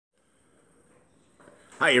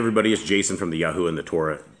Hi everybody, it's Jason from the YHWH and the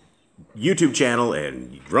Torah YouTube channel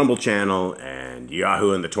and Rumble channel and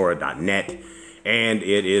YHWH-and-the-Torah.net. And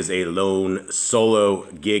it is a lone solo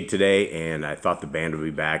gig today, and I thought the band would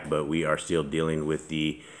be back, but we are still dealing with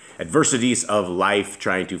the adversities of life,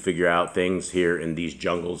 trying to figure out things here in these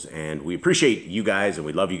jungles. And we appreciate you guys, and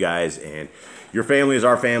we love you guys, and your family is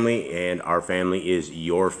our family, and our family is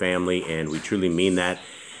your family, and we truly mean that.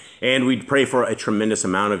 And we pray for a tremendous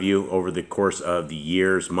amount of you over the course of the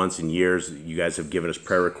years, months and years. You guys have given us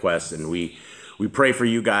prayer requests, and we pray for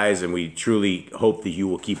you guys, and we truly hope that you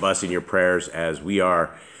will keep us in your prayers, as we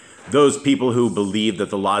are those people who believe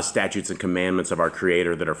that the laws, statutes, and commandments of our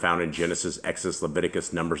Creator that are found in Genesis, Exodus,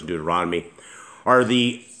 Leviticus, Numbers, and Deuteronomy are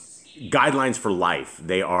the guidelines for life.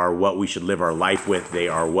 They are what we should live our life with. They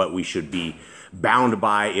are what we should be bound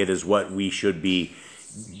by. It is what we should be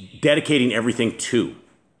dedicating everything to.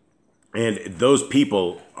 And those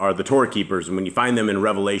people are the Torah keepers. And when you find them in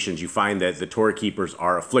Revelations, you find that the Torah keepers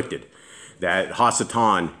are afflicted. That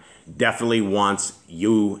Hasatan definitely wants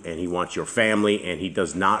you, and he wants your family, and he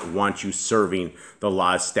does not want you serving the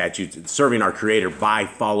laws, statutes, serving our Creator by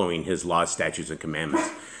following his laws, statutes, and commandments.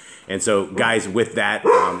 And so, guys, with that,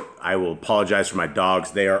 I will apologize for my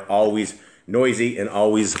dogs. They are always noisy and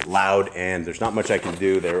always loud, and there's not much I can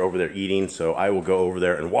do. They're over there eating, so I will go over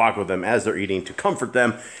there and walk with them as they're eating to comfort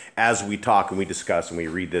them as we talk and we discuss and we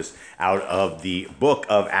read this out of the book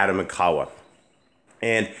of Aḍam and Ḥawwah.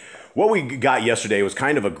 And what we got yesterday was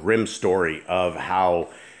kind of a grim story of how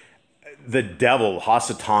the devil,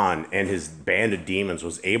 Hasatan, and his band of demons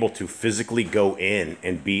was able to physically go in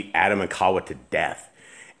and beat Aḍam and Ḥawwah to death.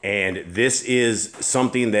 And this is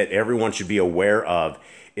something that everyone should be aware of,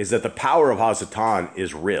 is that the power of Hasatan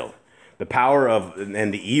is real. The power of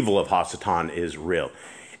and the evil of Hasatan is real.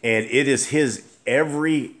 And it is his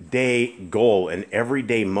everyday goal and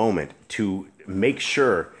everyday moment to make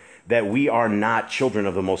sure that we are not children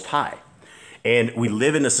of the Most High. And we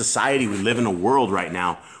live in a society, we live in a world right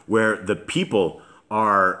now where the people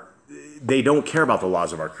they don't care about the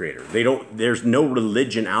laws of our Creator. There's no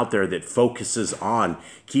religion out there that focuses on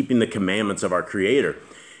keeping the commandments of our Creator.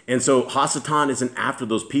 And so Hasatan isn't after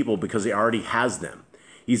those people because he already has them.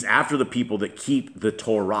 He's after the people that keep the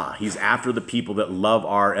Torah. He's after the people that love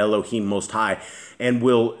our Elohim Most High and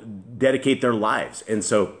will dedicate their lives. And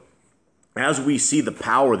so as we see the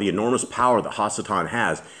power, the enormous power that Hasatan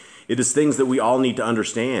has, it is things that we all need to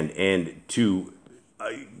understand, and to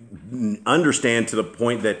understand to the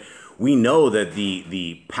point that we know that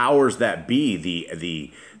the powers that be,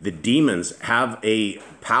 the demons, have a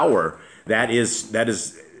power that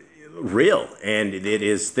is real, and it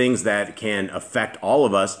is things that can affect all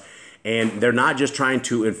of us. And they're not just trying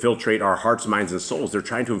to infiltrate our hearts, minds, and souls. They're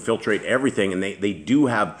trying to infiltrate everything, and they do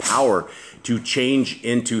have power to change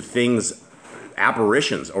into things,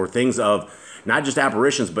 apparitions, or things of not just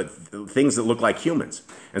apparitions, but things that look like humans.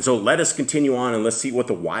 And so let us continue on, and let's see what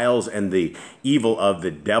the wiles and the evil of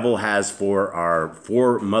the devil has for our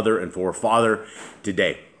foremother and forefather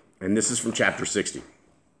today. And this is from chapter 60.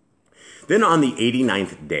 Then on the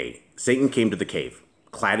 89th day, Satan came to the cave,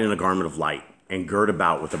 clad in a garment of light, and girt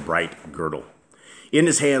about with a bright girdle. In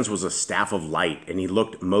his hands was a staff of light, and he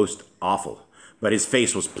looked most awful, but his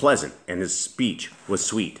face was pleasant, and his speech was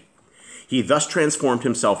sweet. He thus transformed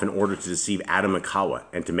himself in order to deceive Aḍam and Ḥawwah,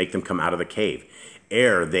 and to make them come out of the cave,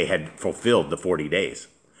 ere they had fulfilled the 40 days.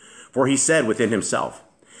 For he said within himself,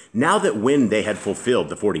 now that when they had fulfilled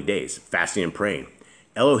the 40 days, fasting and praying,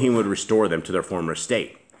 Elohim would restore them to their former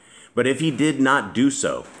state. But if he did not do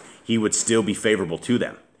so, he would still be favorable to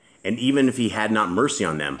them. And even if he had not mercy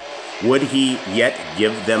on them, would he yet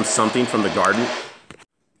give them something from the garden?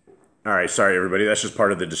 All right, sorry everybody, that's just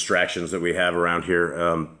part of the distractions that we have around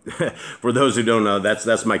here. For those who don't know,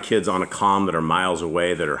 that's my kids on a comm that are miles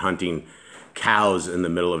away, that are hunting cows in the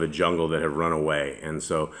middle of a jungle that have run away. And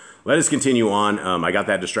so let us continue on. I got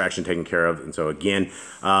that distraction taken care of. And so again,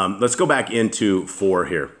 let's go back into 4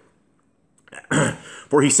 here.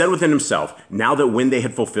 For he said within himself, now that when they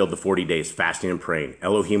had fulfilled the 40 days fasting and praying,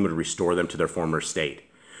 Elohim would restore them to their former state.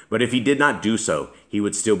 But if he did not do so, he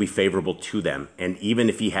would still be favorable to them. And even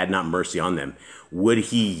if he had not mercy on them, would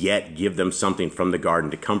he yet give them something from the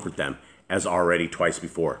garden to comfort them, as already twice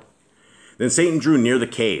before? Then Satan drew near the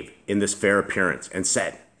cave in this fair appearance, and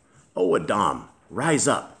said, O Aḍam, rise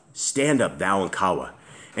up, stand up, thou and Ḥawwah,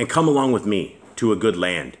 and come along with me to a good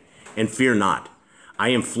land, and fear not. I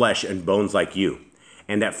am flesh and bones like you,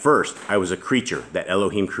 and at first I was a creature that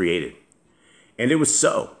Elohim created. And it was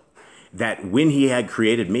so, that when he had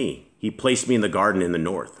created me, he placed me in the garden in the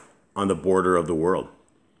north, on the border of the world.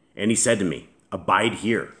 And he said to me, abide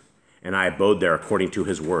here. And I abode there according to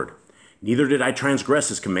his word. neither did I transgress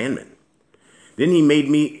his commandment. Then he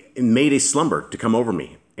made a slumber to come over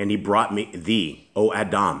me, and he brought me thee, O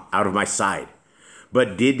Aḍam, out of my side.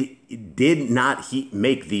 But did not he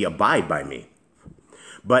make thee abide by me?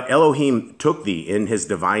 But Elohim took thee in his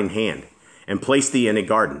divine hand, and placed thee in a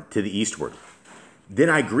garden to the eastward. Then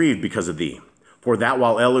I grieved because of thee, for that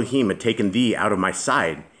while Elohim had taken thee out of my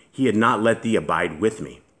side, he had not let thee abide with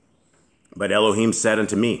me. But Elohim said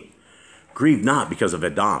unto me, grieve not because of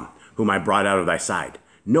Aḍam, whom I brought out of thy side.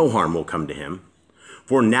 No harm will come to him.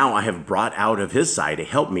 For now I have brought out of his side a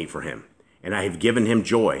helpmeet for him, and I have given him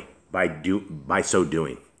joy by so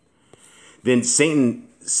doing. Then Satan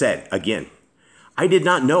said again, I did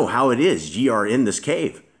not know how it is ye are in this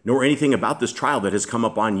cave, nor anything about this trial that has come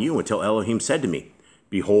upon you, until Elohim said to me,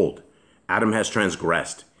 behold, Aḍam has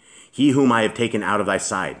transgressed, he whom I have taken out of thy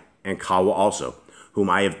side, and Ḥawwah also, whom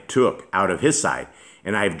I have took out of his side,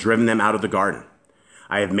 and I have driven them out of the garden.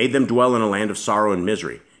 I have made them dwell in a land of sorrow and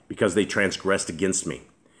misery, because they transgressed against me,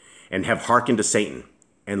 and have hearkened to Satan.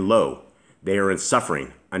 And lo, they are in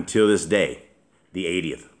suffering until this day, the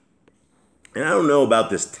 80th. And I don't know about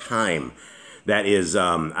this time that is,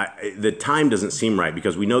 the time doesn't seem right,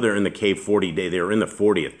 because we know they're in the cave 40 days. They're in the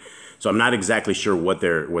 40th. So I'm not exactly sure what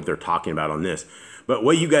they're talking about on this. But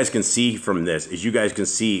what you guys can see from this is you guys can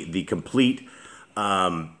see the complete,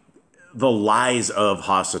 the lies of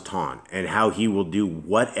Hasatan, and how he will do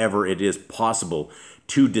whatever it is possible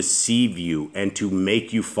to deceive you and to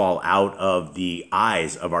make you fall out of the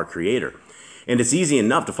eyes of our Creator. And it's easy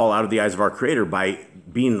enough to fall out of the eyes of our Creator by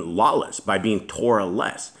being lawless, by being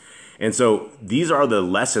Torah-less. And so these are the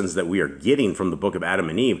lessons that we are getting from the book of Adam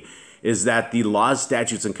and Eve, is that the laws,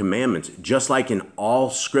 statutes, and commandments, just like in all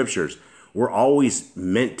scriptures, were always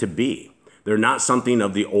meant to be. They're not something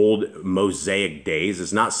of the old Mosaic days.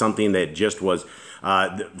 It's not something that just was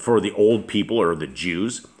for the old people or the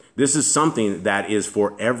Jews. This is something that is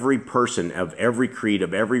for every person of every creed,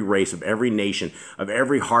 of every race, of every nation, of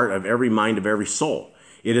every heart, of every mind, of every soul.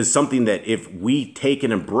 It is something that if we take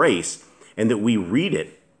and embrace and that we read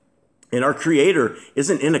it, and our Creator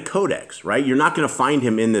isn't in a codex, right? You're not going to find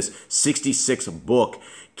him in this 66 book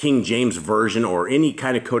King James version or any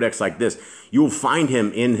kind of codex like this. You will find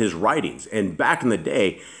him in his writings. And back in the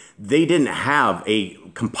day, they didn't have a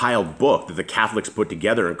compiled book that the Catholics put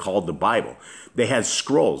together and called the Bible. They had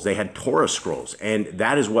scrolls. They had Torah scrolls. And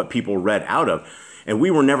that is what people read out of. And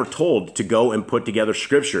we were never told to go and put together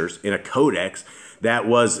scriptures in a codex that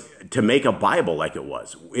was to make a Bible like it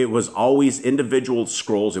was. It was always individual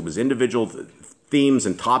scrolls. It was individual themes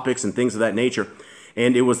and topics and things of that nature.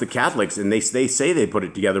 And it was the Catholics, and they say they put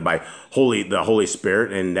it together by the Holy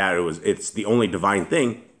Spirit, and that it's the only divine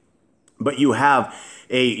thing. But you have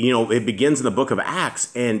it begins in the book of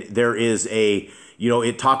Acts, and there is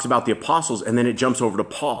it talks about the apostles, and then it jumps over to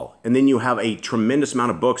Paul. And then you have a tremendous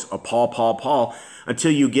amount of books of Paul,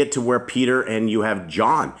 until you get to where Peter and you have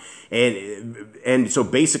John. And so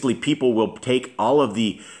basically people will take all of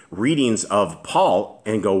the readings of Paul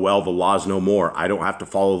and go, well, the law is no more. I don't have to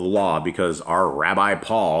follow the law because our Rabbi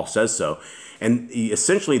Paul says so. And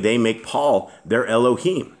essentially they make Paul their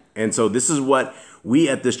Elohim. And so this is what we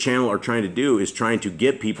at this channel are trying to do, is trying to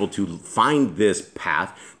get people to find this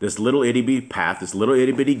path, this little itty bitty path, this little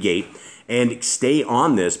itty bitty gate, and stay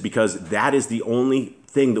on this, because that is the only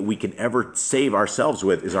thing that we can ever save ourselves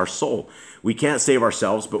with, is our soul. We can't save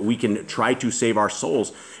ourselves, but we can try to save our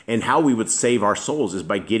souls. And how we would save our souls is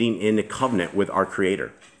by getting in a covenant with our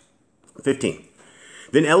Creator. 15.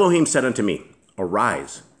 Then Elohim said unto me,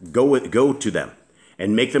 arise, go to them,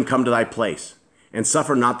 and make them come to thy place, and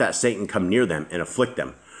suffer not that Satan come near them and afflict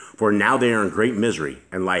them, for now they are in great misery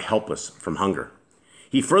and lie helpless from hunger.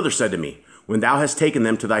 He further said to me, when thou hast taken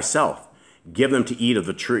them to thyself, give them to eat of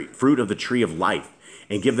the fruit of the tree of life,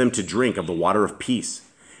 and give them to drink of the water of peace,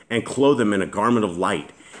 and clothe them in a garment of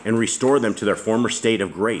light, and restore them to their former state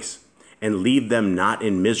of grace, and leave them not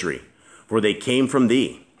in misery, for they came from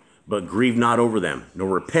thee, but grieve not over them, nor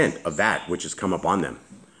repent of that which is come upon them.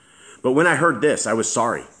 But when I heard this, I was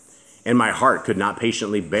sorry, and my heart could not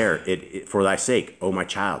patiently bear it for thy sake, O my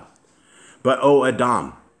child. But, O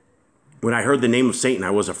Aḍam, when I heard the name of Satan,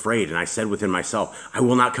 I was afraid, and I said within myself, I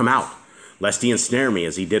will not come out, lest he ensnare me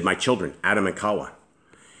as he did my children, Aḍam and Ḥawwah.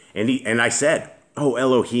 And I said, O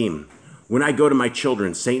Elohim, when I go to my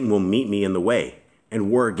children, Satan will meet me in the way,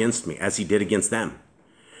 and war against me, as he did against them.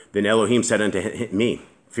 Then Elohim said unto me,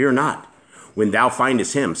 fear not. When thou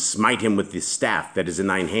findest him, smite him with the staff that is in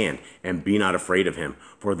thine hand, and be not afraid of him,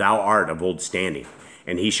 for thou art of old standing,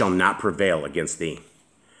 and he shall not prevail against thee.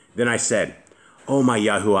 Then I said, O my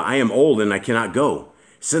YHWH, I am old, and I cannot go.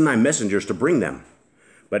 Send thy messengers to bring them.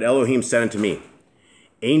 But Elohim said unto me,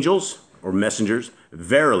 angels or messengers,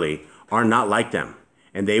 verily, are not like them,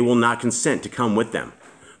 and they will not consent to come with them.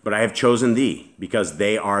 But I have chosen thee, because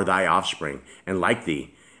they are thy offspring, and like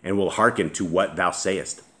thee, and will hearken to what thou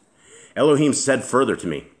sayest. Elohim said further to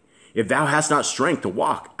me, if thou hast not strength to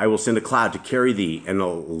walk, I will send a cloud to carry thee and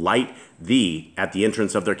light thee at the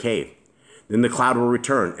entrance of their cave. Then the cloud will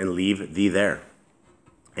return and leave thee there.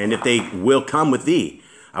 And if they will come with thee,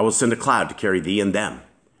 I will send a cloud to carry thee and them.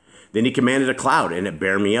 Then he commanded a cloud, and it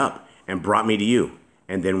bare me up, and brought me to you,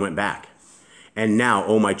 and then went back. And now,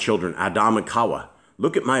 O my children, Aḍam and Ḥawwah,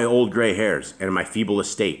 look at my old gray hairs, and at my feeble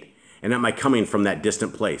estate, and at my coming from that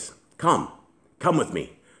distant place. Come with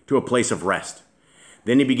me, to a place of rest.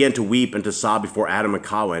 Then he began to weep and to sob before Aḍam and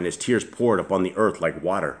Ḥawwah, and his tears poured upon the earth like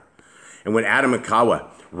water. And when Aḍam and Ḥawwah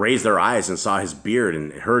raised their eyes and saw his beard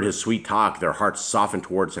and heard his sweet talk, their hearts softened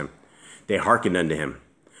towards him. They hearkened unto him,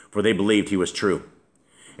 for they believed he was true.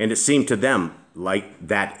 And it seemed to them like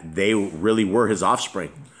that they really were his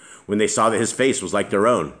offspring, when they saw that his face was like their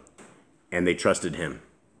own, and they trusted him.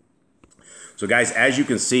 So guys, as you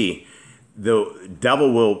can see, the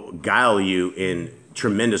devil will guile you in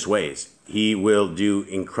tremendous ways. He will do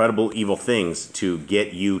incredible evil things to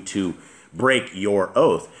get you to break your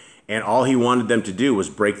oath. And all he wanted them to do was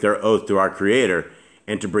break their oath to our Creator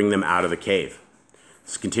and to bring them out of the cave.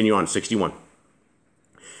 Let's continue on, 61.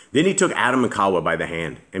 Then he took Aḍam and Ḥawwah by the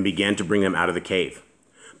hand and began to bring them out of the cave.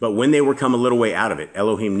 But when they were come a little way out of it,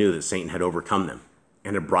 Elohim knew that Satan had overcome them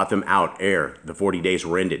and had brought them out ere the 40 days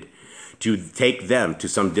were ended, to take them to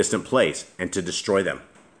some distant place and to destroy them.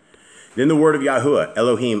 Then the word of YHWH,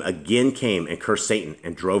 Elohim, again came and cursed Satan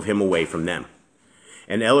and drove him away from them.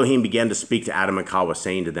 And Elohim began to speak to Aḍam and Ḥawwah,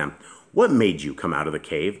 saying to them, what made you come out of the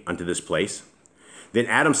cave unto this place? Then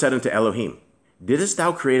Aḍam said unto Elohim, didst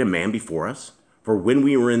thou create a man before us? For when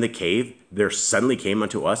we were in the cave, there suddenly came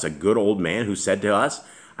unto us a good old man who said to us,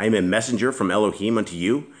 I am a messenger from Elohim unto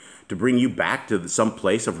you, to bring you back to some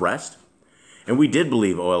place of rest. And we did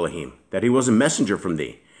believe, O Elohim, that he was a messenger from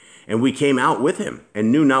thee. And we came out with him,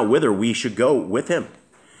 and knew not whither we should go with him.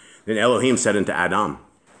 Then Elohim said unto Aḍam,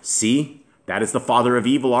 see, that is the father of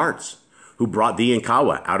evil arts, who brought thee and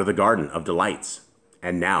Ḥawwah out of the garden of delights.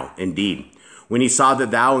 And now, indeed, when he saw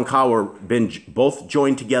that thou and Ḥawwah were been both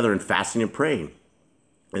joined together in fasting and praying,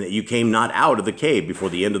 and that you came not out of the cave before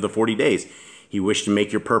the end of the 40 days, he wished to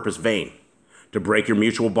make your purpose vain, to break your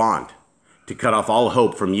mutual bond, to cut off all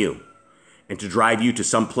hope from you, and to drive you to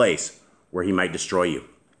some place where he might destroy you.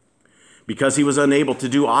 Because he was unable to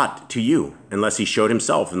do aught to you, unless he showed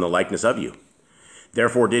himself in the likeness of you.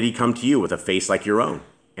 Therefore did he come to you with a face like your own,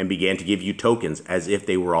 and began to give you tokens as if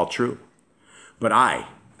they were all true. But I,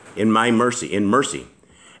 in mercy,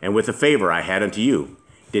 and with the favor I had unto you,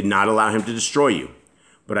 did not allow him to destroy you,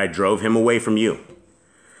 but I drove him away from you.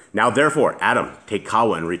 Now therefore, Aḍam, take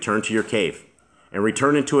Ḥawwah and return to your cave, and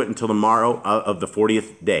return into it until the morrow of the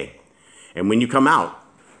 40th day. And when you come out,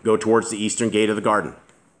 go towards the eastern gate of the garden.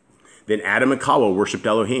 Then Aḍam and Ḥawwah worshipped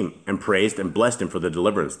Elohim, and praised and blessed him for the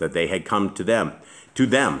deliverance that they had come to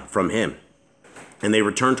them from him. And they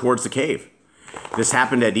returned towards the cave. This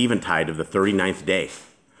happened at eventide of the 39th day.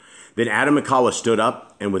 Then Aḍam and Ḥawwah stood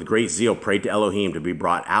up, and with great zeal prayed to Elohim to be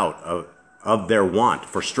brought out of their want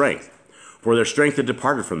for strength, for their strength had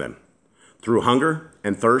departed from them, through hunger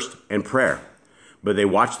and thirst and prayer. But they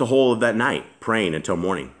watched the whole of that night, praying until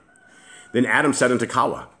morning. Then Aḍam said unto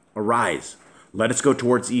Ḥawwah, arise, let us go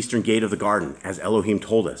towards the eastern gate of the garden, as Elohim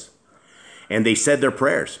told us. And they said their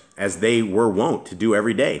prayers, as they were wont to do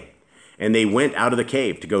every day. And they went out of the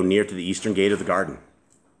cave to go near to the eastern gate of the garden.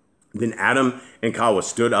 Then Aḍam and Ḥawwah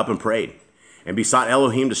stood up and prayed, and besought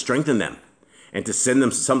Elohim to strengthen them, and to send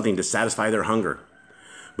them something to satisfy their hunger.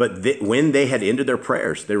 But when they had ended their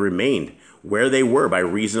prayers, they remained where they were by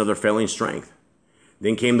reason of their failing strength.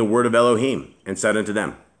 Then came the word of Elohim, and said unto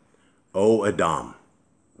them, O Aḍam,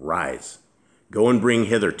 rise, go and bring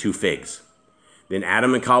hither 2 figs. Then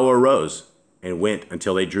Aḍam and Ḥawwah arose, and went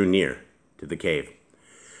until they drew near to the cave.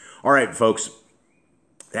 All right, folks,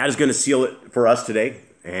 that is going to seal it for us today.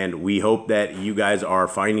 And we hope that you guys are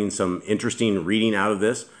finding some interesting reading out of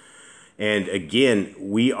this. And again,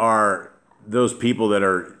 we are those people that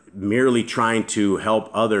are merely trying to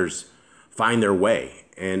help others find their way.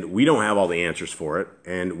 And we don't have all the answers for it.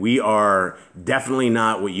 And we are definitely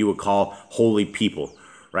not what you would call holy people,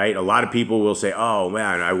 right? A lot of people will say, oh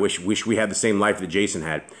man, I wish we had the same life that Jason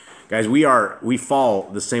had. Guys, we fall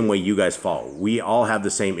the same way you guys fall. We all have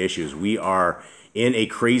the same issues. We are in a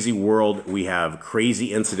crazy world. We have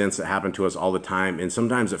crazy incidents that happen to us all the time. And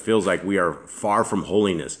sometimes it feels like we are far from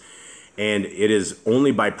holiness. And it is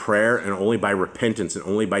only by prayer and only by repentance and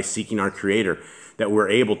only by seeking our Creator that we're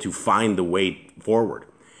able to find the way forward.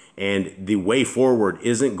 And the way forward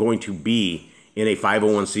isn't going to be in a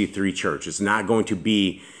 501c3 church. It's not going to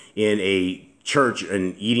be in a church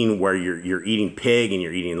and eating where you're eating pig and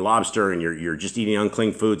you're eating lobster and you're just eating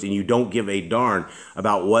unclean foods and you don't give a darn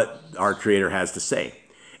about what our Creator has to say.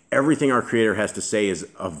 Everything our Creator has to say is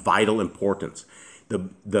of vital importance.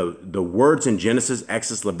 The words in Genesis,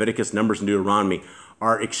 Exodus, Leviticus, Numbers, and Deuteronomy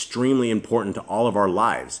are extremely important to all of our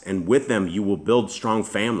lives. And with them, you will build strong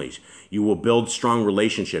families. You will build strong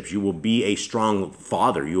relationships. You will be a strong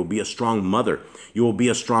father. You will be a strong mother. You will be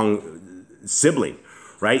a strong sibling,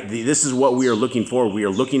 right? This is what we are looking for. We are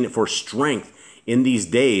looking for strength in these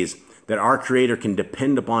days that our Creator can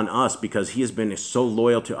depend upon us because He has been so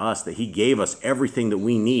loyal to us that He gave us everything that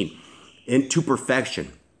we need into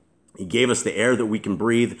perfection. He gave us the air that we can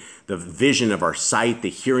breathe, the vision of our sight, the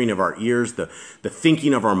hearing of our ears, the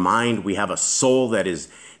thinking of our mind. We have a soul that is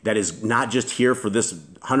not just here for this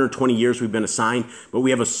 120 years we've been assigned, but we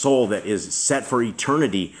have a soul that is set for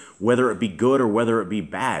eternity, whether it be good or whether it be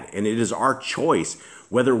bad. And it is our choice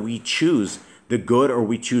whether we choose the good or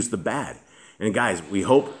we choose the bad. And guys, we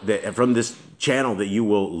hope that from this channel that you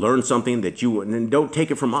will learn something that you, and don't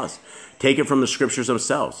take it from us. Take it from the scriptures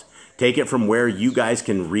themselves. Take it from where you guys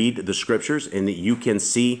can read the scriptures and that you can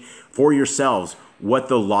see for yourselves what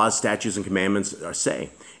the laws, statutes, and commandments say.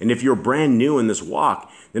 And if you're brand new in this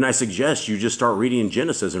walk, then I suggest you just start reading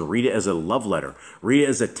Genesis and read it as a love letter. Read it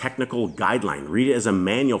as a technical guideline. Read it as a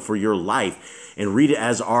manual for your life. And read it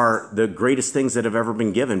as the greatest things that have ever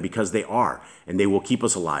been given, because they are. And they will keep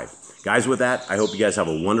us alive. Guys, with that, I hope you guys have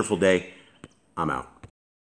a wonderful day. I'm out.